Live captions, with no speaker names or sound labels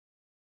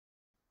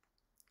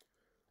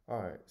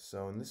Alright,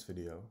 so in this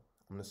video,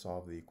 I'm going to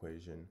solve the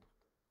equation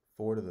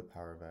 4 to the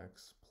power of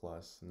x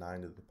plus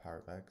 9 to the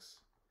power of x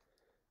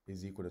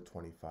is equal to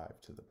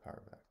 25 to the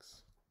power of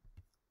x.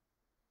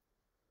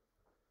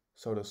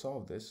 So to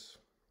solve this,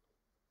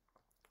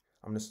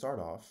 I'm going to start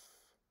off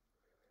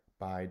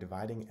by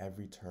dividing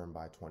every term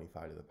by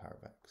 25 to the power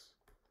of x.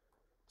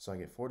 So I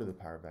get 4 to the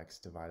power of x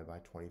divided by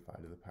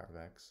 25 to the power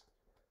of x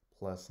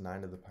plus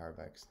 9 to the power of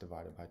x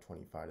divided by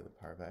 25 to the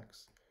power of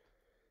x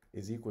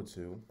is equal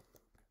to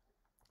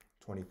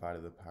 25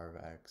 to the power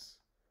of x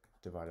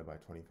divided by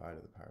 25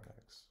 to the power of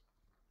x.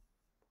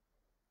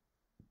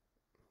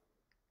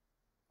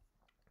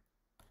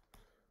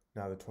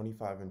 Now the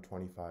 25 and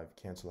 25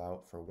 cancel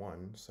out for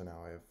 1, so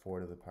now I have 4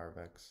 to the power of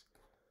x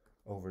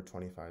over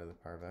 25 to the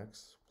power of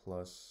x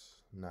plus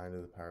 9 to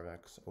the power of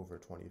x over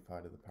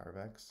 25 to the power of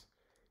x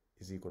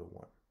is equal to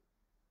 1.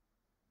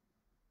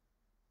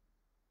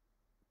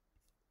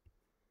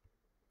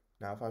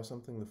 Now if I have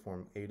something in the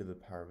form a to the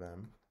power of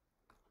m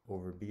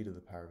over b to the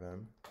power of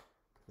m,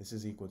 this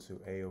is equal to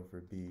a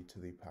over b to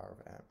the power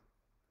of m.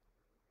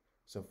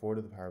 So 4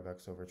 to the power of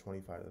x over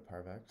 25 to the power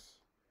of x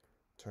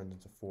turns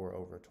into 4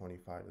 over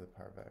 25 to the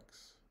power of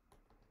x.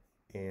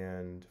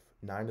 And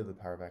 9 to the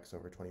power of x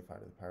over 25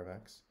 to the power of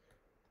x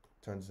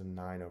turns into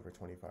 9 over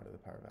 25 to the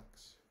power of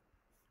x.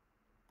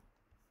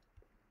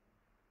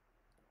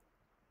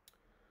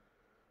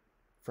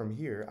 From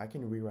here, I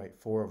can rewrite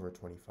 4 over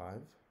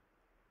 25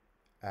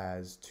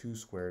 as 2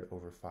 squared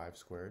over 5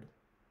 squared.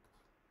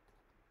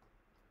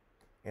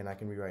 And I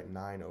can rewrite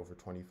 9 over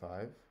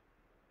 25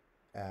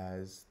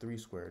 as 3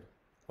 squared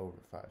over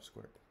 5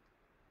 squared.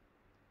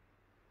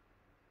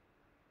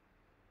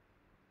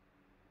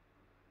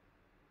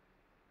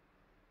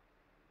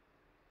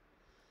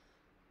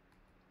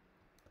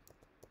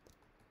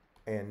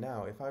 And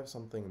now, if I have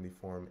something in the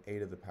form a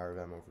to the power of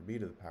m over b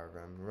to the power of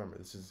m, remember,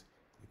 this is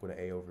equal to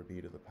a over b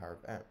to the power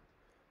of m.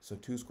 So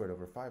 2 squared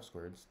over 5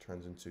 squared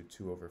turns into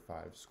 2 over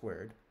 5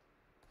 squared.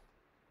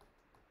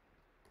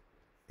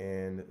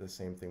 And the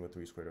same thing with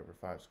 3 squared over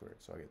 5 squared.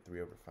 So I get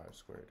 3 over 5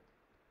 squared.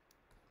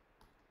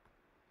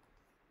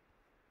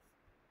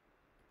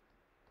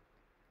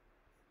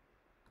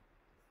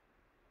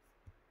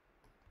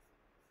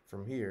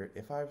 From here,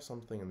 if I have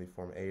something in the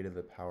form a to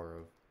the power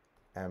of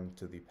m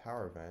to the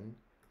power of n,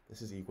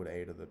 this is equal to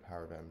a to the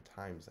power of m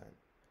times n.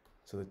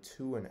 So the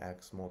 2 and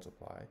x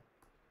multiply.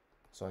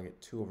 So I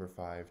get 2 over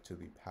 5 to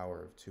the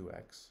power of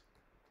 2x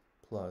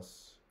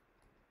plus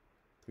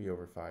 3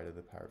 over 5 to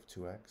the power of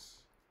 2x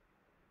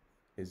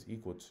is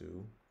equal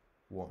to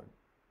 1.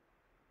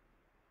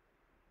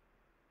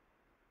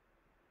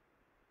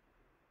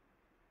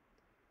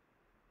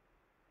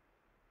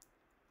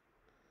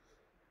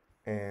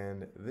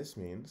 And this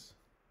means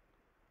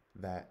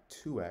that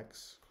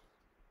 2x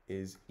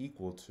is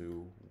equal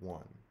to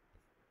 1.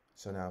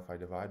 So now if I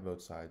divide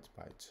both sides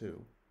by 2,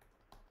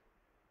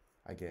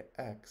 I get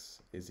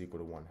x is equal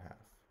to 1/2.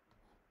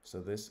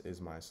 So this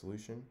is my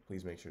solution.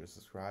 Please make sure to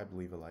subscribe,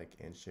 leave a like,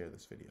 and share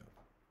this video.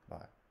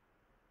 Bye.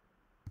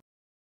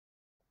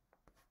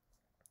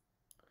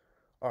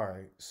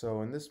 Alright,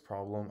 so in this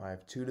problem, I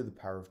have 2 to the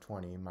power of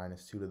 20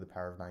 minus 2 to the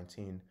power of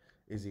 19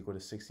 is equal to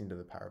 16 to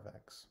the power of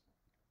x.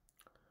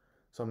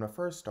 So I'm going to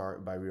first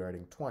start by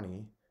rewriting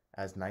 20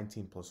 as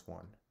 19 plus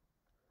 1.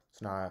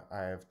 So now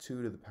I have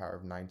 2 to the power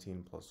of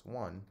 19 plus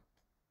 1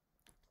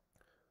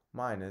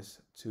 minus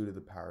 2 to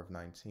the power of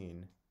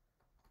 19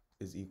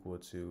 is equal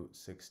to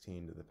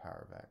 16 to the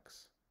power of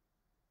x.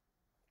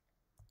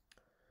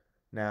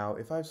 Now,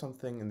 if I have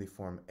something in the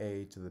form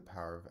a to the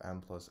power of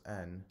m plus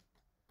n,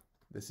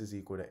 this is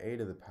equal to a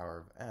to the power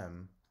of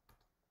m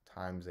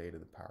times a to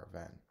the power of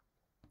n.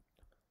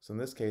 So in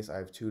this case, I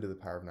have 2 to the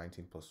power of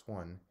 19 plus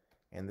 1,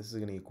 and this is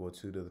going to equal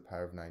 2 to the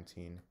power of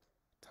 19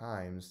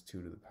 times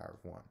 2 to the power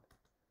of 1.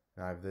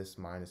 Now I have this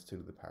minus 2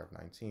 to the power of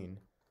 19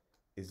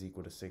 is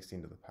equal to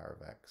 16 to the power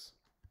of x.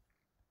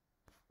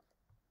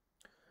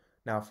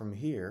 Now from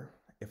here,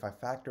 if I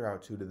factor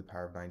out 2 to the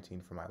power of 19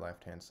 from my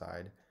left-hand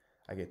side,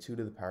 I get 2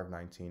 to the power of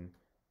 19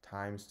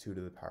 times 2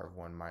 to the power of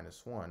 1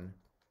 minus 1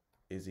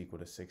 is equal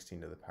to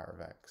 16 to the power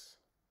of x.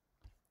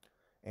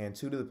 And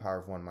 2 to the power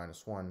of 1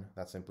 minus 1,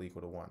 that's simply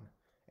equal to 1.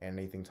 And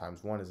anything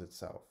times 1 is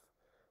itself.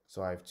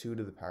 So I have 2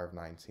 to the power of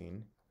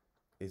 19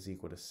 is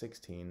equal to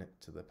 16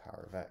 to the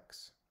power of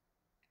x.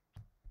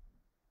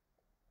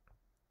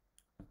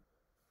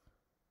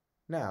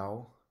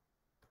 Now,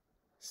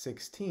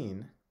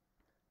 16,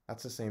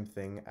 that's the same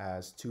thing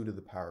as 2 to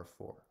the power of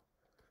 4.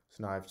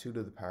 So now I have 2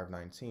 to the power of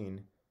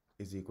 19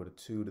 is equal to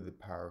 2 to the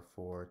power of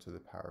 4 to the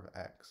power of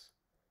x.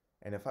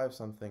 And if I have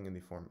something in the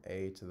form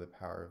a to the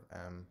power of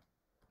m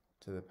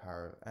to the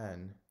power of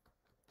n,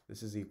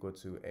 this is equal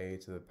to a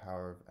to the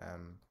power of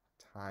m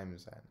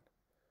times n.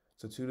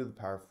 So 2 to the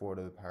power of 4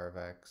 to the power of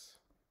x,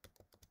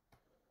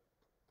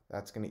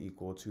 that's going to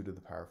equal 2 to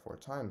the power of 4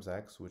 times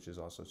x, which is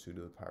also 2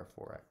 to the power of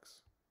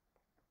 4x.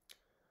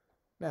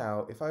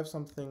 Now, if I have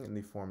something in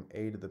the form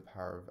a to the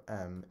power of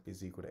m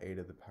is equal to a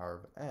to the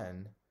power of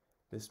n,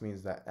 this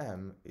means that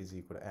m is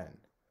equal to n.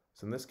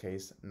 So in this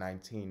case,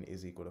 19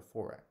 is equal to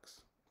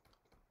 4x.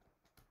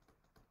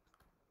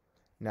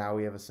 Now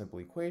we have a simple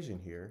equation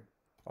here.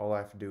 All I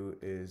have to do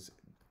is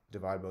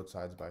divide both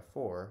sides by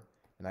 4,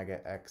 and I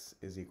get x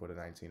is equal to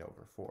 19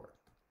 over 4.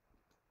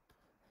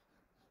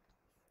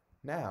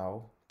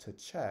 Now, to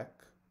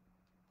check,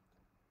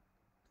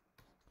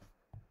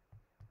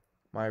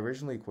 my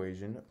original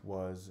equation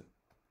was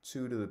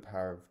 2 to the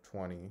power of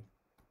 20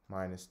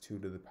 minus 2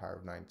 to the power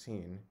of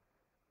 19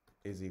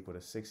 is equal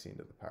to 16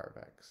 to the power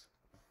of x.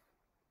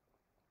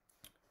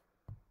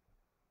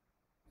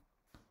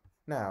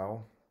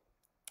 Now,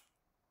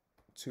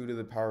 2 to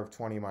the power of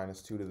 20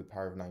 minus 2 to the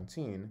power of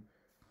 19,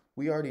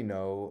 we already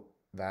know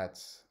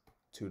that's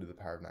 2 to the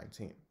power of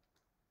 19.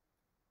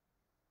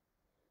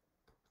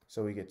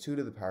 So we get 2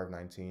 to the power of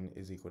 19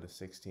 is equal to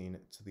 16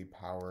 to the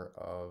power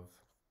of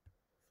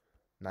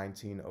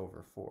 19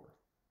 over 4.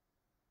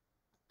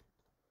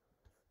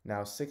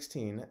 Now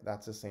 16,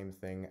 that's the same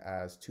thing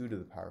as 2 to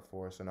the power of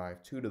 4, so now I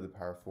have 2 to the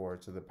power of 4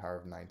 to the power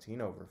of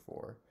 19 over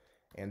 4,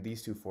 and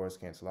these two 4's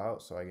cancel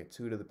out, so I get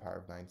 2 to the power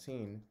of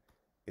 19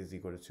 is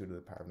equal to 2 to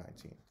the power of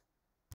 19.